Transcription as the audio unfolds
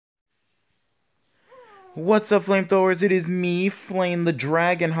What's up, flamethrowers? It is me, Flame the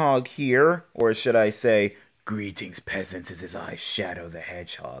Dragon Hog here. Or should I say, greetings, peasants, as I Shadow the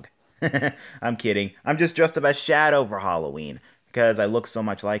Hedgehog. I'm kidding. I'm just dressed up as Shadow for Halloween, because I look so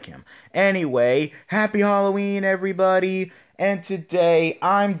much like him. Anyway, happy Halloween, everybody! And today,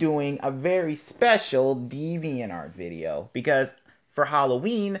 I'm doing a very special Deviantart video, because for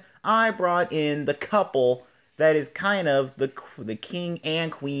Halloween, I brought in the couple that is kind of the king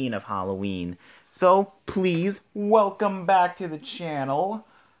and queen of Halloween. So, please, welcome back to the channel.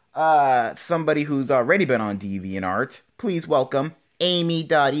 Somebody who's already been on DeviantArt. Please welcome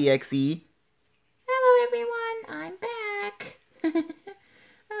Amy.Exe. Hello everyone, I'm back.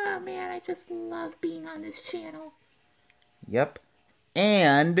 Oh man, I just love being on this channel. Yep.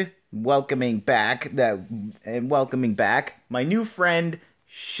 And welcoming back my new friend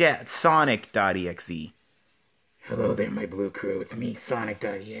Sonic.Exe. Hello there, my blue crew. It's me,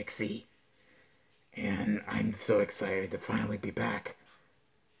 Sonic.Exe. And I'm so excited to finally be back.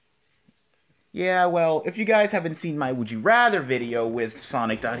 Yeah, well, if you guys haven't seen my Would You Rather video with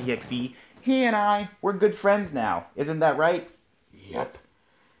Sonic.Exe, he and I, we're good friends now. Isn't that right? Yep.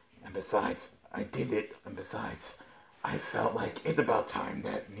 And besides, I did it. And besides, I felt like it's about time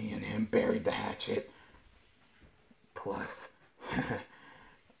that me and him buried the hatchet. Plus,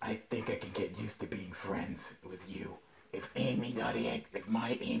 I think I can get used to being friends with you. If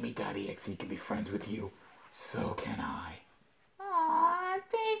my Amy.Exe can be friends with you, so can I. Aw,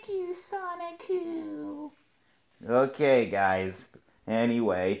 thank you, Sonic. Okay, guys.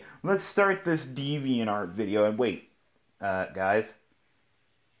 Anyway, let's start this DeviantArt video. And wait, guys,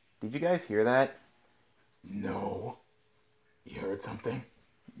 did you guys hear that? No. You heard something?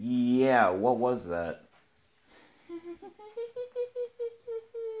 Yeah, what was that?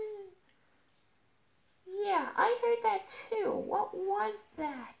 Yeah, I heard that too. What was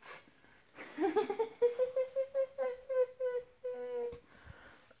that?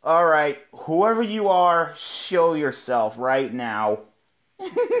 Alright, whoever you are, show yourself right now.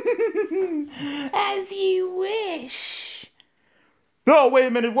 As you wish. Oh, wait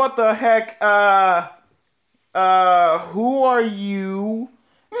a minute, what the heck? Who are you?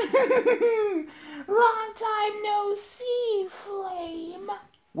 Long time no see, Flame.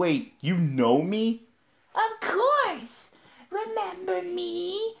 Wait, you know me? Of course. Remember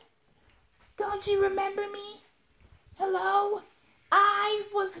me? Don't you remember me? Hello?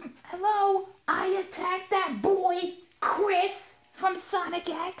 I attacked that boy, Chris, from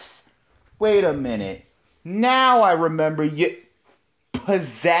Sonic.Exe. Wait a minute. Now I remember you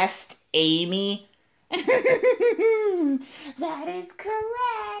possessed Amy. That is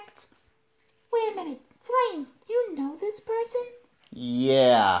correct. Wait a minute, Flame, you know this person?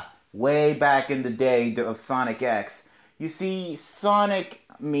 Yeah, way back in the day of Sonic.Exe. You see,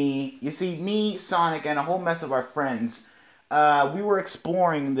 me, Sonic, and a whole mess of our friends, we were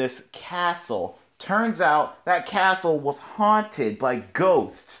exploring this castle. Turns out that castle was haunted by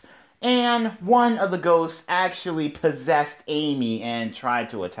ghosts. And one of the ghosts actually possessed Amy and tried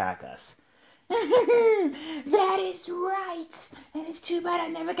to attack us. That is right. And it's too bad I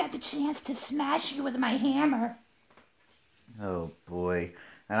never got the chance to smash you with my hammer. Oh boy.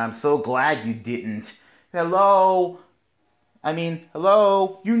 And I'm so glad you didn't. Hello?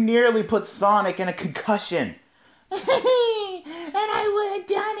 You nearly put Sonic in a concussion. And I would have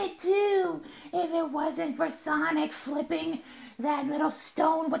done it too, if it wasn't for Sonic flipping that little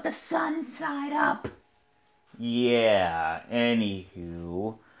stone with the sun side up. Yeah,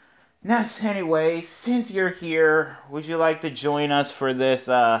 anywho. Anyway, since you're here, would you like to join us for this,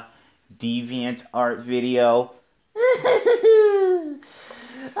 DeviantArt video?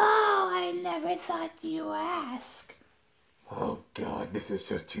 Oh, I never thought you ask. Oh god, this is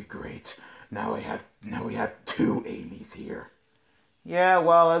just too great. Now we have two Amy's here. Yeah,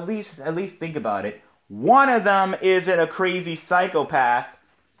 well, at least think about it. One of them isn't a crazy psychopath.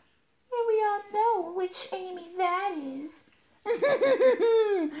 And we all know which Amy that is.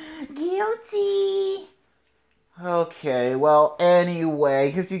 Guilty. Okay, well,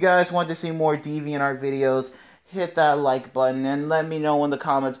 anyway, if you guys want to see more DeviantArt videos, hit that like button and let me know in the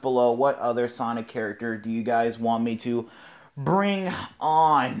comments below what other Sonic character do you guys want me to bring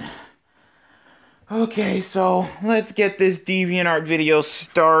on. Okay, so let's get this DeviantArt video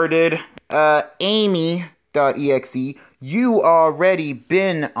started. Amy.Exe, you already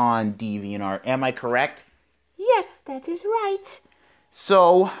been on DeviantArt, am I correct? Yes, that is right.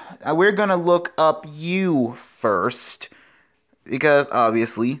 So, we're gonna look up you first, because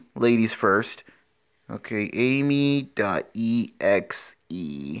obviously, ladies first. Okay, Amy.Exe.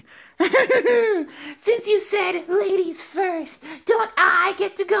 Since you said ladies first, don't I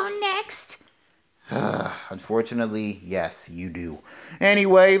get to go next? Unfortunately, yes, you do.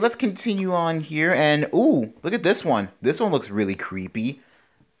 Anyway, let's continue on here. And, ooh, look at this one. This one looks really creepy.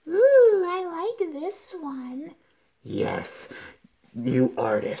 Ooh, I like this one. Yes, you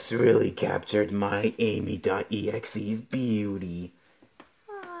artists really captured my Amy.Exe's beauty.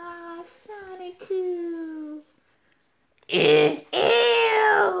 Aw, Sonic-Coo.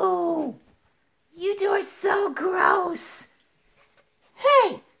 Ew! You two are so gross.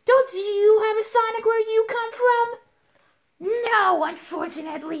 Hey, don't you have a Sonic where you come from? No,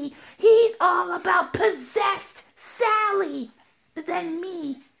 unfortunately. He's all about possessed Sally. But then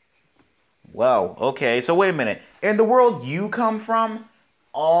me. Well, okay, so wait a minute. In the world you come from,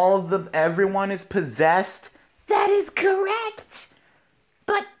 everyone is possessed? That is correct.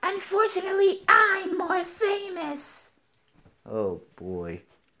 But unfortunately, I'm more famous. Oh boy.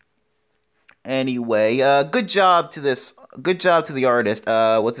 Anyway, good job to the artist.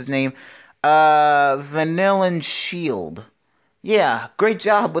 What's his name? Vanillan Shield. Yeah, great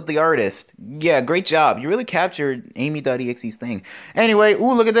job with the artist. Yeah, great job. You really captured Amy.Exe's thing. Anyway,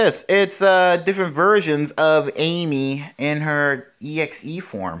 ooh, look at this. It's different versions of Amy in her EXE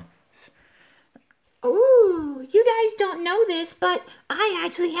form. Ooh, you guys don't know this, but I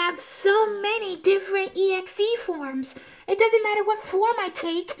actually have so many different EXE forms. It doesn't matter what form I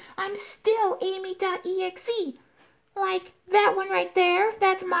take, I'm still Amy.Exe. Like that one right there,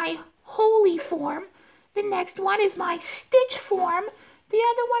 that's my holy form. The next one is my Stitch form. The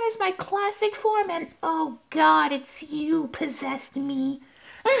other one is my classic form, and oh god, it's you possessed me.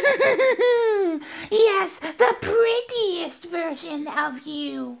 Yes, the prettiest version of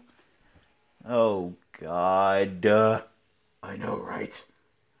you. Oh God. I know, right?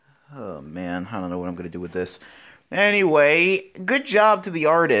 Oh man, I don't know what I'm gonna do with this. Anyway, good job to the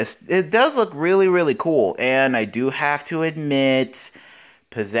artist. It does look really, really cool, and I do have to admit,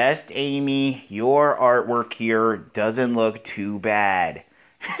 Possessed Amy, your artwork here doesn't look too bad.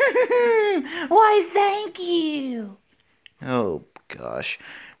 Why, thank you. Oh gosh.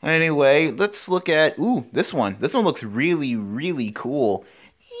 Anyway, let's look at this one. This one looks really, really cool.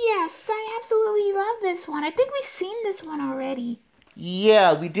 Yes, I absolutely love this one. I think we've seen this one already.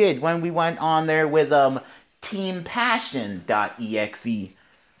 Yeah, we did when we went on there with TeamPassion.exe.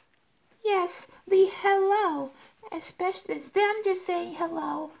 Yes, the hello. Especially them just saying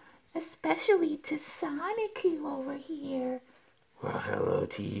hello. Especially to Sonic over here. Well, hello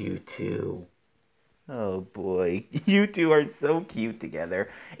to you too. Oh boy, you two are so cute together.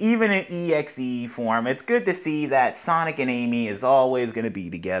 Even in EXE form, it's good to see that Sonic and Amy is always going to be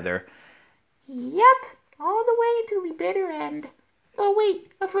together. Yep, all the way to the bitter end. Oh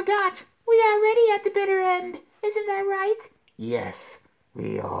wait, I forgot. We are already at the bitter end. Isn't that right? Yes,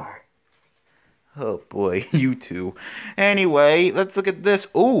 we are. Oh boy, you two. Anyway, let's look at this.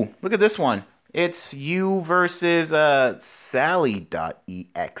 Ooh, look at this one. It's you versus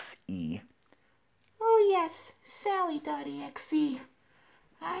Sally.exe. Oh yes, Sally.exe.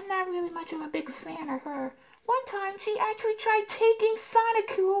 I'm not really much of a big fan of her. One time she actually tried taking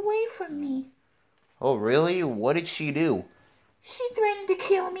Sonic-Coo away from me. Oh really? What did she do? She threatened to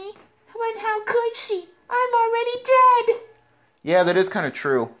kill me. But how could she? I'm already dead. Yeah, that is kind of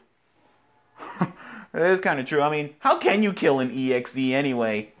true. That is kind of true. I mean, how can you kill an EXE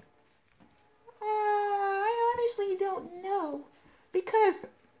anyway? I honestly don't know. Because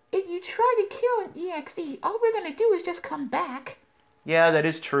if you try to kill an EXE, all we're going to do is just come back. Yeah, that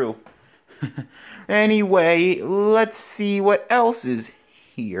is true. Anyway, let's see what else is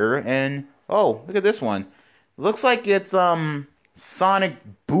here. And oh, look at this one. Looks like it's Sonic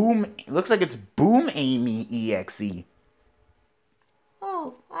Boom. Looks like it's Boom Amy.Exe.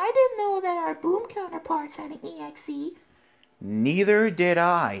 Oh, I didn't know that our Boom counterparts had an EXE. Neither did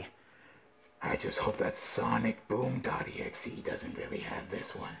I. I just hope that Sonic.Boom.exe doesn't really have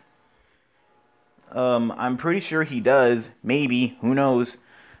this one. I'm pretty sure he does. Maybe. Who knows?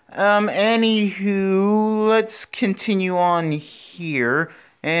 Anywho, let's continue on here.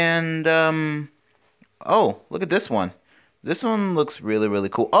 And, oh, look at this one. This one looks really, really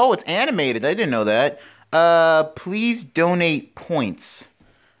cool. Oh, it's animated. I didn't know that. Please donate points.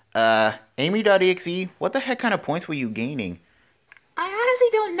 Amy.Exe, what the heck kind of points were you gaining? I honestly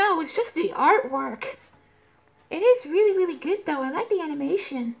don't know. It's just the artwork. It is really, really good, though. I like the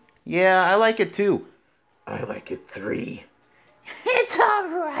animation. Yeah, I like it too. I like it 3. It's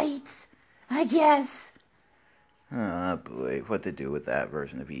alright, I guess. Oh boy, what to do with that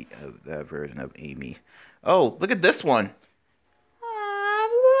version of Amy? Oh, look at this one. Aw,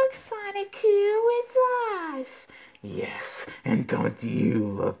 look, Sonic-Coo, it's us. Yes, and don't you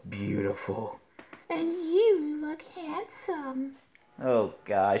look beautiful? And you look handsome. Oh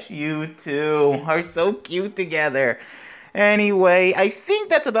gosh, you two are so cute together. Anyway, I think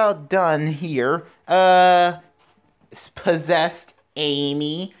that's about done here. Possessed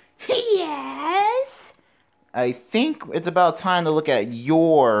Amy. Yes? I think it's about time to look at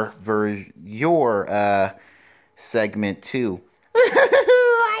your segment too.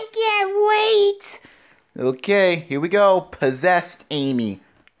 I can't wait. Okay, here we go. Possessed Amy.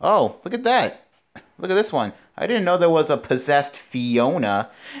 Oh, look at that. Look at this one. I didn't know there was a possessed Fiona.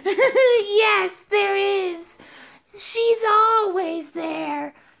 Yes, there is. She's always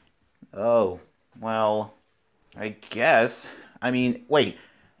there. Oh, well, I guess. I mean, wait.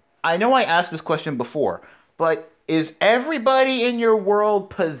 I know I asked this question before, but is everybody in your world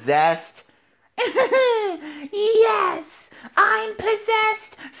possessed? Yes, I'm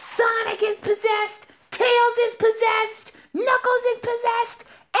possessed. Sonic is possessed. Tails is possessed. Knuckles is possessed.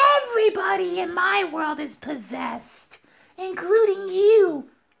 Everybody in my world is possessed, including you.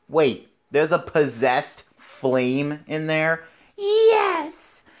 Wait, there's a possessed Flame in there?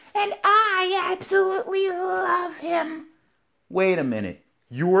 Yes, and I absolutely love him. Wait a minute.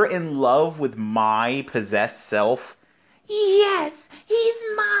 You're in love with my possessed self? Yes, he's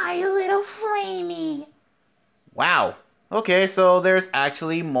my little Flamey. Wow. Okay, so there's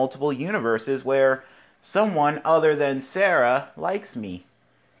actually multiple universes where someone other than Sarah likes me.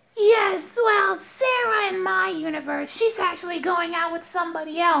 Yes, well, Sarah in my universe, she's actually going out with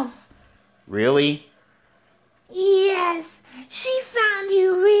somebody else. Really? Yes, she found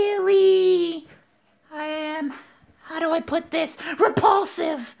you really, how do I put this?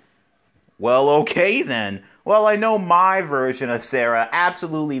 Repulsive. Well, okay then. Well, I know my version of Sarah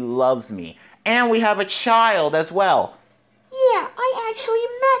absolutely loves me. And we have a child as well. Yeah, I actually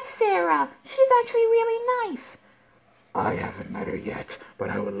met Sarah. She's actually really nice. I haven't met her yet, but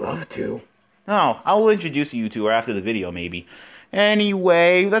I would love to. Oh, I'll introduce you to her after the video, maybe.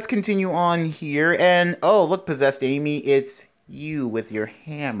 Anyway, let's continue on here. And, oh, look, Possessed Amy, it's you with your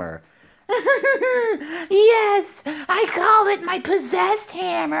hammer. Yes, I call it my possessed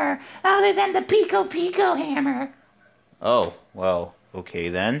hammer, other than the Pico Pico hammer. Oh, well, okay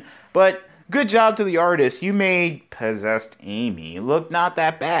then. But good job to the artist. You made Possessed Amy look not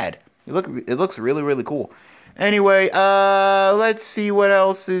that bad. It looks really, really cool. Anyway, let's see what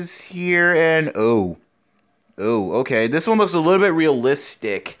else is here. And oh, okay. This one looks a little bit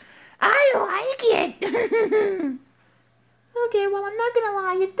realistic. I like it. Okay, well, I'm not gonna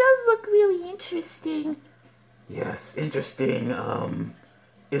lie, it does look really interesting. Yes, interesting,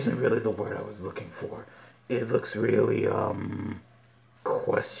 isn't really the word I was looking for. It looks really,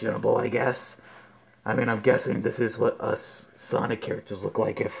 questionable, I guess. I mean, I'm guessing this is what us Sonic characters look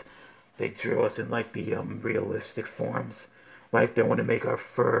like if they drew us in, like, the, realistic forms. Like, they want to make our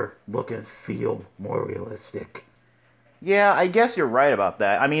fur look and feel more realistic. Yeah, I guess you're right about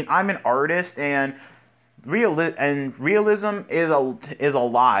that. I mean, I'm an artist, and realism is a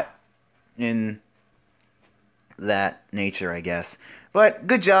lot in that nature, I guess. But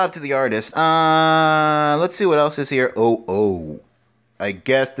good job to the artist. Let's see what else is here. Oh. I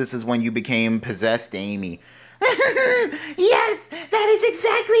guess this is when you became Possessed Amy. Yes, that is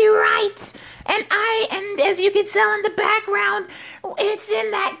exactly right. And as you can tell in the background, it's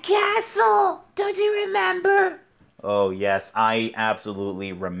in that castle. Don't you remember? Oh, yes, I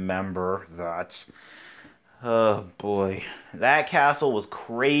absolutely remember that. Oh, boy. That castle was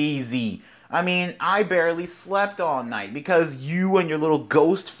crazy. I mean, I barely slept all night because you and your little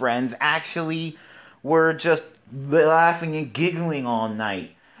ghost friends actually were just laughing and giggling all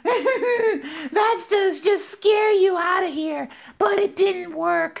night. That's to just scare you out of here, but it didn't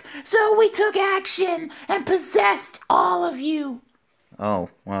work. So we took action and possessed all of you. Oh,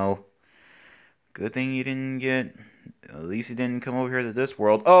 well, good thing you didn't get... At least you didn't come over here to this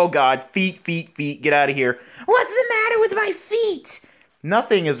world. Oh, God, feet, get out of here. What's the matter with my feet?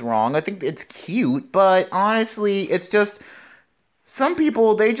 Nothing is wrong. I think it's cute, but honestly, it's just... Some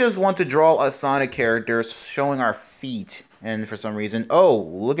people, they just want to draw us Sonic characters showing our feet. And for some reason... Oh,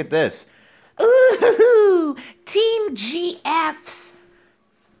 look at this. Ooh, Team GFs.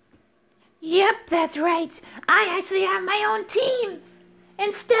 Yep, that's right. I actually have my own team.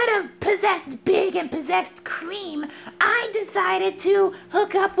 Instead of Possessed Big and Possessed Cream, I decided to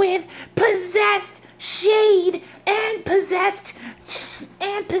hook up with Possessed Shade and Possessed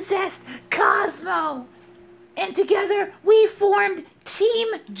Cosmo. And together we formed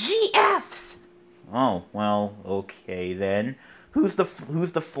Team GFs. Oh, well, okay then. Who's the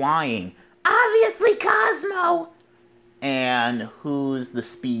flying? Obviously Cosmo. And who's the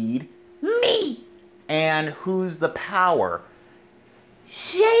speed? Me. And who's the power?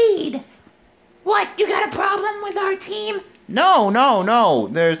 Shade. What, you got a problem with our team? No, no, no.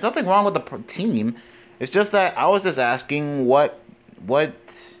 There's nothing wrong with the team. It's just that I was just asking what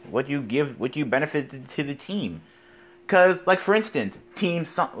what you benefited to the team. Cause like for instance,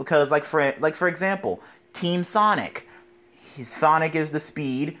 cause like for example, Team Sonic. Sonic is the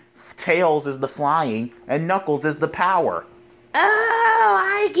speed, Tails is the flying, and Knuckles is the power. Oh,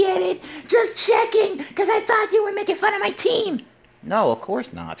 I get it. Just checking, because I thought you were making fun of my team. No, of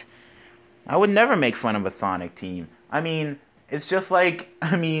course not. I would never make fun of a Sonic team. I mean, it's just like,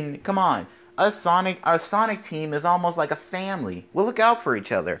 come on. Our Sonic team is almost like a family. We'll look out for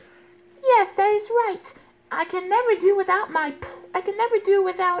each other. Yes, that is right. I can never do without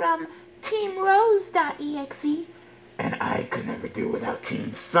Team Rose.Exe. And I could never do without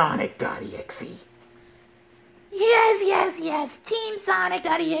Team Sonic.Exe. Yes. Team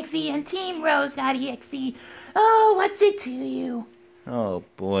Sonic.Exe and Team Rose.Exe. Oh, what's it to you? Oh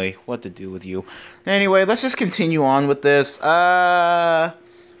boy, what to do with you. Anyway, let's just continue on with this. Okay.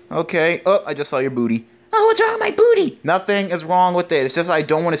 Oh, I just saw your booty. Oh, what's wrong with my booty? Nothing is wrong with it. It's just I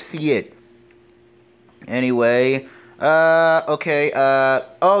don't want to see it. Anyway, okay,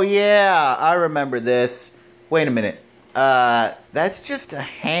 oh yeah, I remember this. Wait a minute. That's just a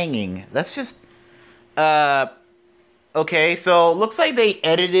hanging. That's just, okay, so looks like they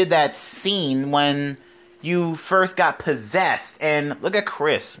edited that scene when you first got possessed, and look at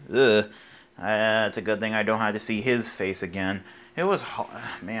Chris. Ugh. It's a good thing I don't have to see his face again. It was,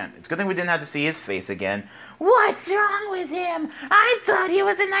 man, it's a good thing we didn't have to see his face again. What's wrong with him? I thought he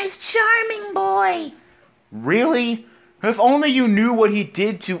was a nice, charming boy. Really? If only you knew what he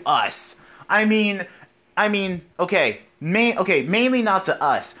did to us. Okay, mainly not to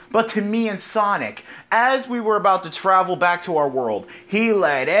us, but to me and Sonic. As we were about to travel back to our world, he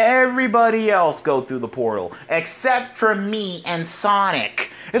let everybody else go through the portal, except for me and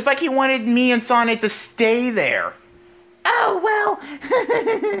Sonic. It's like he wanted me and Sonic to stay there. Oh, well,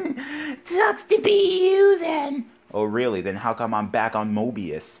 sucks to be you then. Oh, really? Then how come I'm back on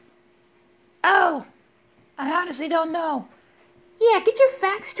Mobius? Oh, I honestly don't know. Yeah, get your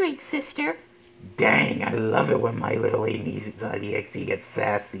facts straight, sister. Dang, I love it when my little Amy.Exe gets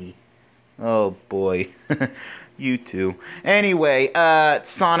sassy. Oh boy. You too. Anyway,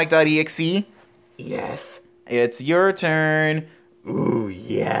 Sonic.Exe? Yes. It's your turn. Ooh,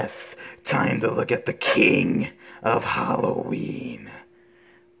 yes. Time to look at the king of Halloween.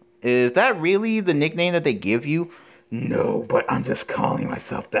 Is that really the nickname that they give you? No, but I'm just calling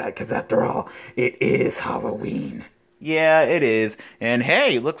myself that because after all, it is Halloween. Yeah, it is. And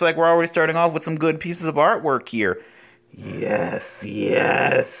hey, looks like we're already starting off with some good pieces of artwork here. Yes,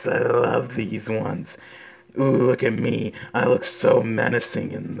 I love these ones. Ooh, look at me. I look so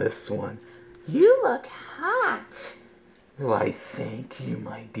menacing in this one. You look hot. Why, thank you,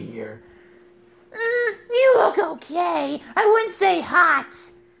 my dear. You look okay. I wouldn't say hot.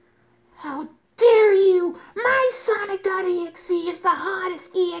 How dare you? My Sonic.Exe is the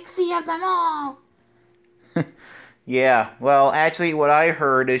hottest EXE of them all. Yeah, well, actually, what I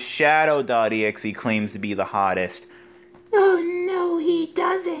heard is Shadow.Exe claims to be the hottest. Oh, no, he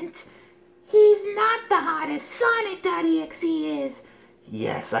doesn't. He's not the hottest. Sonic.Exe is.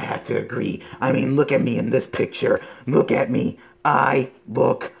 Yes, I have to agree. I mean, look at me in this picture. Look at me. I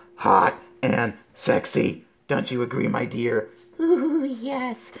look hot and sexy. Don't you agree, my dear? Ooh,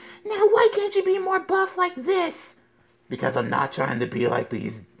 yes. Now, why can't you be more buff like this? Because I'm not trying to be like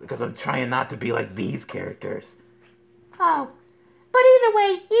these. Because I'm trying not to be like these characters. Oh, but either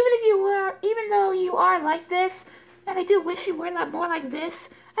way, even though you are like this, and I do wish you were a lot more like this,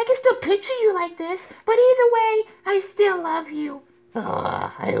 I can still picture you like this. But either way, I still love you.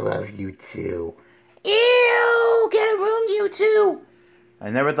 Ah, I love you too. Ew! Get a room, you two. I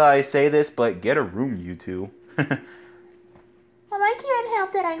never thought I'd say this, but get a room, you two. Well, I can't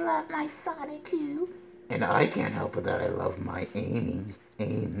help that I love my Sonic too. And I can't help it that I love my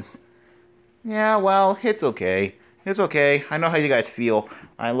Ames. Yeah, well, it's okay. It's okay. I know how you guys feel.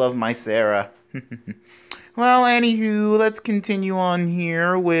 I love my Sarah. Well, anywho, let's continue on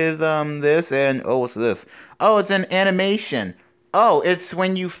here with this. And oh, what's this? Oh, it's an animation. Oh, it's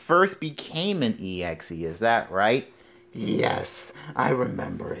when you first became an EXE. Is that right? Yes, I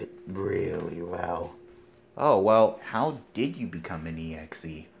remember it really well. Oh, well, how did you become an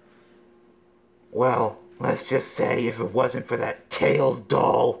EXE? Well, let's just say if it wasn't for that Tails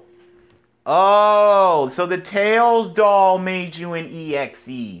doll. Oh, so the Tails doll made you an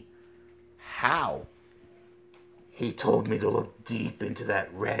EXE. How? He told me to look deep into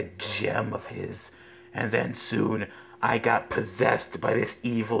that red gem of his, and then soon I got possessed by this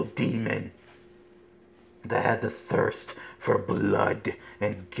evil demon that had the thirst for blood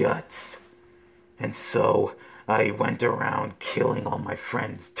and guts. And so I went around killing all my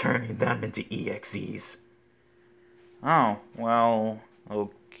friends, turning them into EXEs. Oh, well,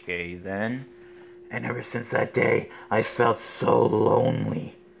 okay then. And ever since that day, I felt so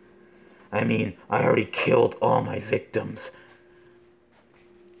lonely. I mean, I already killed all my victims.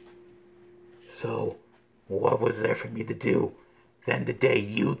 So, what was there for me to do? Then the day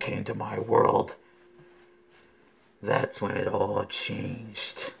you came to my world, that's when it all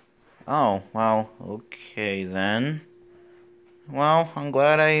changed. Oh, well, okay then. Well, I'm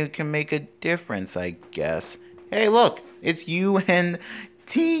glad I can make a difference, I guess. Hey, look, it's you and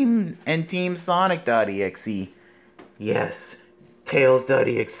Team Sonic.Exe. Yes,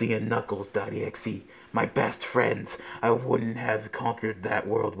 Tails.Exe and Knuckles.Exe, my best friends. I wouldn't have conquered that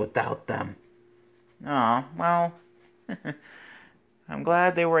world without them. Aw, well, I'm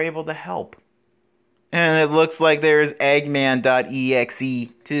glad they were able to help. And it looks like there's Eggman.exe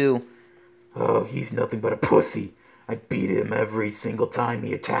too. Oh, he's nothing but a pussy. I beat him every single time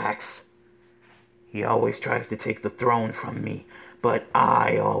he attacks. He always tries to take the throne from me, but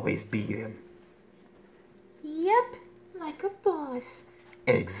I always beat him. Yep, like a boss.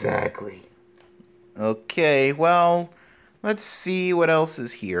 Exactly. Okay, well, let's see what else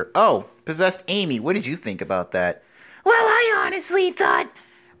is here. Oh, Possessed Amy, what did you think about that? Well, I honestly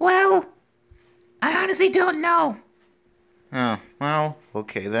don't know. Oh, well,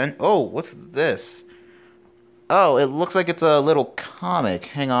 okay then. Oh, what's this? Oh, it looks like it's a little comic.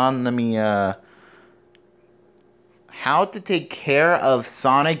 Hang on, let me, How to take care of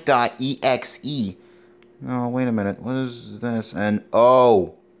Sonic.Exe. Oh, wait a minute. What is this? And,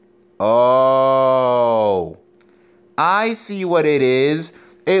 oh. Oh. I see what it is.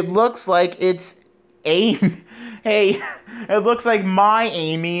 It looks like it's Amy. Hey, it looks like my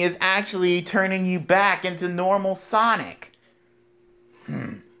Amy is actually turning you back into normal Sonic.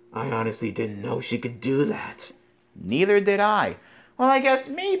 I honestly didn't know she could do that. Neither did I. Well, I guess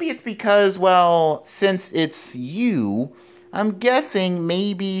maybe it's because, well, since it's you, I'm guessing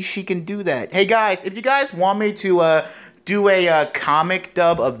maybe she can do that. Hey guys, if you guys want me to do a comic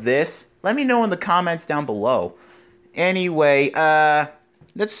dub of this, let me know in the comments down below. Anyway,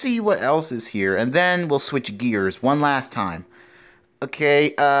 let's see what else is here, and then we'll switch gears one last time.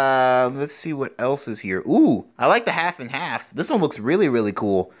 Okay, let's see what else is here. Ooh, I like the half and half. This one looks really, really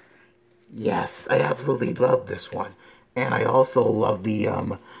cool. Yes, I absolutely love this one. And I also love the,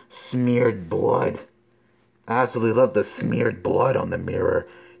 smeared blood. I absolutely love the smeared blood on the mirror.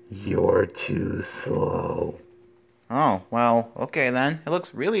 You're too slow. Oh, well, okay then. It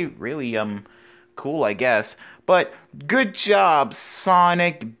looks really, really, cool, I guess. But good job,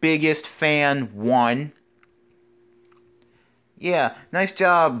 Sonic Biggest Fan 1. Yeah, nice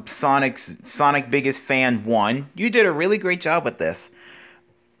job, Sonic Biggest Fan 1. You did a really great job with this.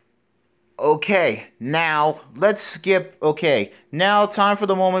 Okay, now, let's skip. Okay, now time for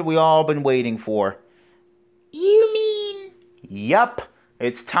the moment we all been waiting for. You mean? Yup,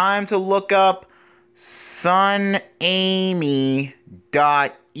 it's time to look up SonAmy.exe.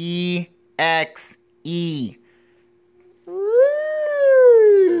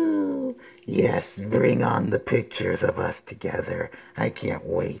 Ooh. Yes, bring on the pictures of us together. I can't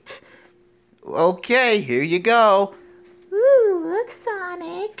wait. Okay, here you go. Ooh, look,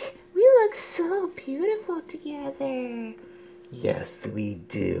 Sonic. We look so beautiful together. Yes, we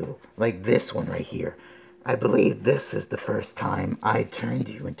do. Like this one right here. I believe this is the first time I turned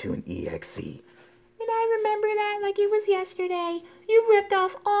you into an EXE. And I remember that like it was yesterday. You ripped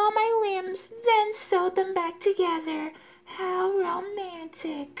off all my limbs, then sewed them back together. How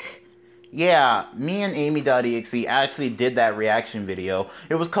romantic. Yeah, me and Amy.Exe actually did that reaction video.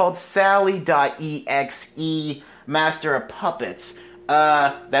 It was called Sally.Exe Master of Puppets.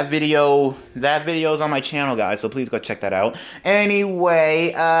 That video is on my channel, guys, so please go check that out.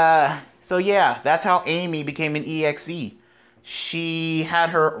 Anyway, so yeah, that's how Amy became an EXE. She had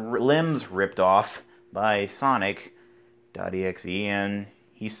her limbs ripped off by Sonic.Exe, and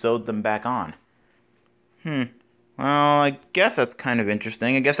he sewed them back on. Well, I guess that's kind of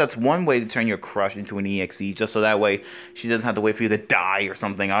interesting. I guess that's one way to turn your crush into an EXE, just so that way she doesn't have to wait for you to die or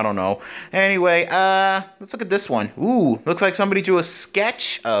something. I don't know. Anyway, let's look at this one. Ooh, looks like somebody drew a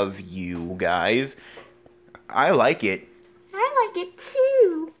sketch of you guys. I like it. I like it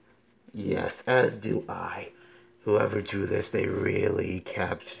too. Yes, as do I. Whoever drew this, they really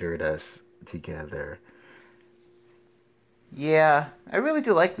captured us together. Yeah, I really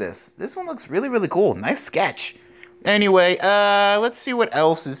do like this. This one looks really, really cool. Nice sketch. Anyway, let's see what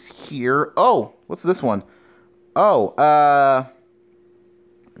else is here. Oh, what's this one? Oh,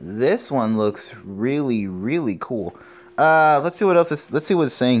 this one looks really, really cool. Let's see what else is. Let's see what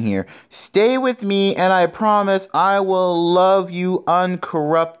it's saying here. Stay with me, and I promise I will love you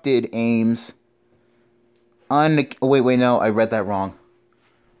uncorrupted, Ames. Wait, no, I read that wrong.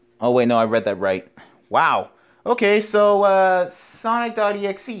 Oh wait, no, I read that right. Wow. Okay, so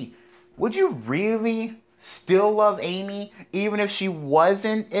Sonic.Exe, would you really still love Amy even if she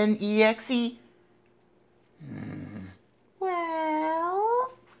wasn't an EXE?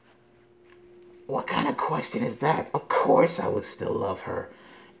 Well, What kind of question is that? Of course I would still love her.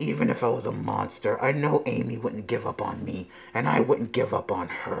 Even if I was a monster, I know Amy wouldn't give up on me, and I wouldn't give up on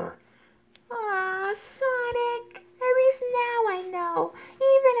her. aw, Sonic. At least now I know.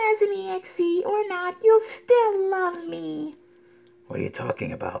 Even as an EXE or not, you'll still love me. What are you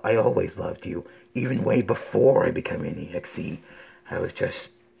talking about? I always loved you, even way before I became an EXE. I was just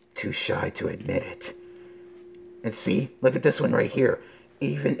too shy to admit it. And see, look at this one right here.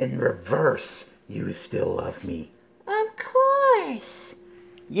 Even in reverse, you still love me. Of course.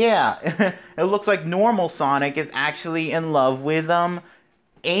 Yeah, it looks like normal Sonic is actually in love with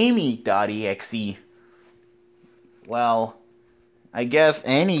Amy.Exe. Well, I guess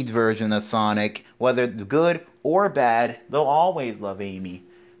any version of Sonic, whether good or bad, they'll always love Amy,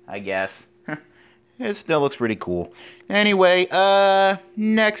 I guess. It still looks pretty cool. Anyway,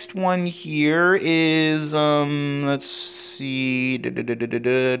 next one here is, let's see.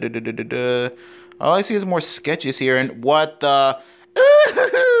 All I see is more sketches here, and what the...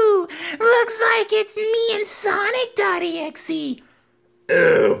 Ooh, looks like it's me and Sonic.Exe.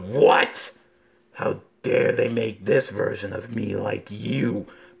 What? How dare they make this version of me like you?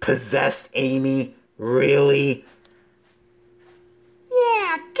 Possessed Amy? Really?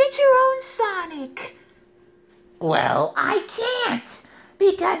 Yeah, get your own Sonic. Well, I can't,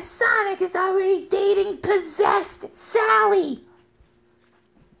 because Sonic is already dating possessed Sally.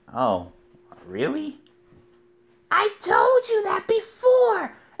 Oh, really? I told you that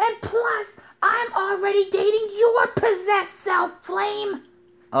before, and plus, I'm already dating your possessed self, Flame.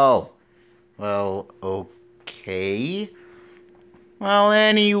 Oh, well, okay. Well,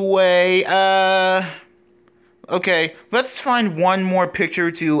 anyway, okay, let's find one more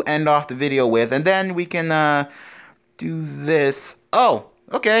picture to end off the video with, and then we can, do this. Oh,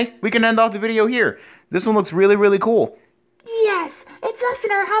 okay, we can end off the video here. This one looks really, really cool. Yes, it's us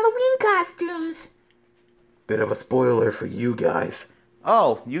in our Halloween costumes. bit of a spoiler for you guys.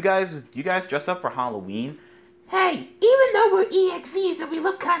 Oh, you guys dress up for Halloween? Hey, even though we're EXEs and we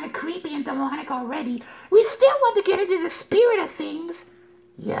look kind of creepy and demonic already, we still want to get into the spirit of things.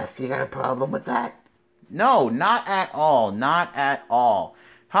 Yes, you got a problem with that? No, not at all. Not at all.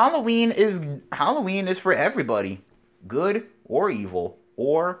 Halloween is for everybody. Good or evil.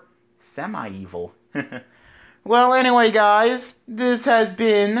 Or semi-evil. Well, anyway, guys, this has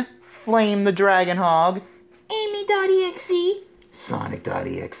been Flame the Dragon Hog. Amy.Exe.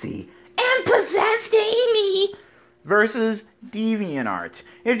 Sonic.Exe. And Possessed Amy. Versus Deviantart.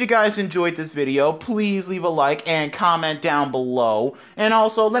 If you guys enjoyed this video, please leave a like and comment down below. And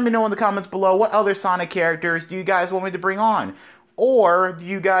also, let me know in the comments below what other Sonic characters do you guys want me to bring on? Or do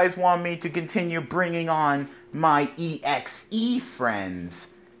you guys want me to continue bringing on my EXE friends?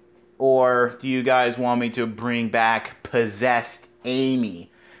 Or do you guys want me to bring back Possessed Amy?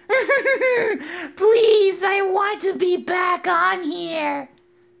 Please, I want to be back on here.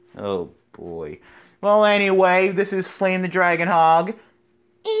 Oh boy. Well, anyway, this is Flame the Dragon Hog.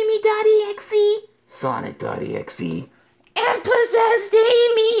 Amy.Exe. Sonic.Exe. And Possessed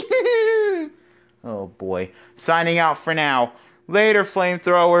Amy. Oh boy. Signing out for now. Later,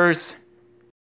 flamethrowers.